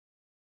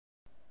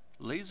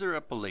Laser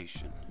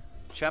Epilation,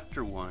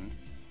 Chapter 1,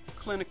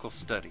 Clinical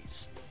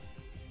Studies.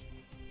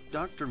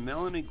 Dr.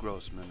 Melanie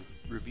Grossman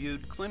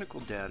reviewed clinical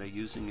data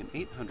using an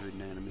 800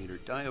 nanometer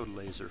diode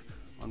laser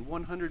on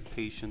 100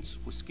 patients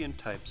with skin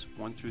types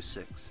 1 through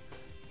 6,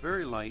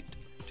 very light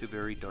to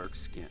very dark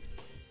skin.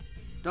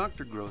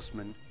 Dr.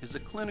 Grossman is a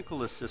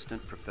clinical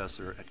assistant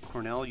professor at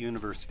Cornell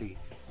University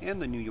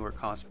and the New York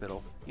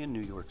Hospital in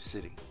New York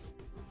City.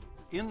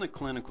 In the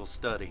clinical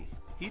study,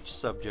 each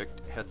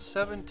subject had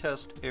 7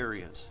 test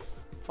areas,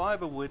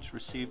 5 of which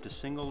received a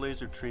single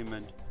laser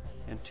treatment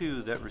and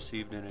 2 that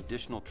received an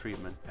additional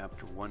treatment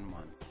after 1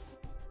 month.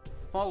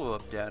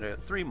 Follow-up data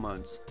at 3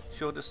 months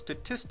showed a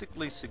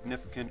statistically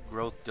significant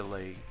growth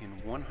delay in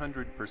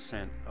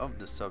 100% of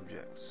the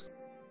subjects.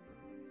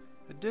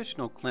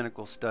 Additional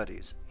clinical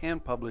studies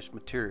and published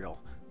material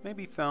may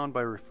be found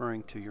by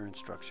referring to your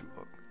instruction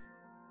book.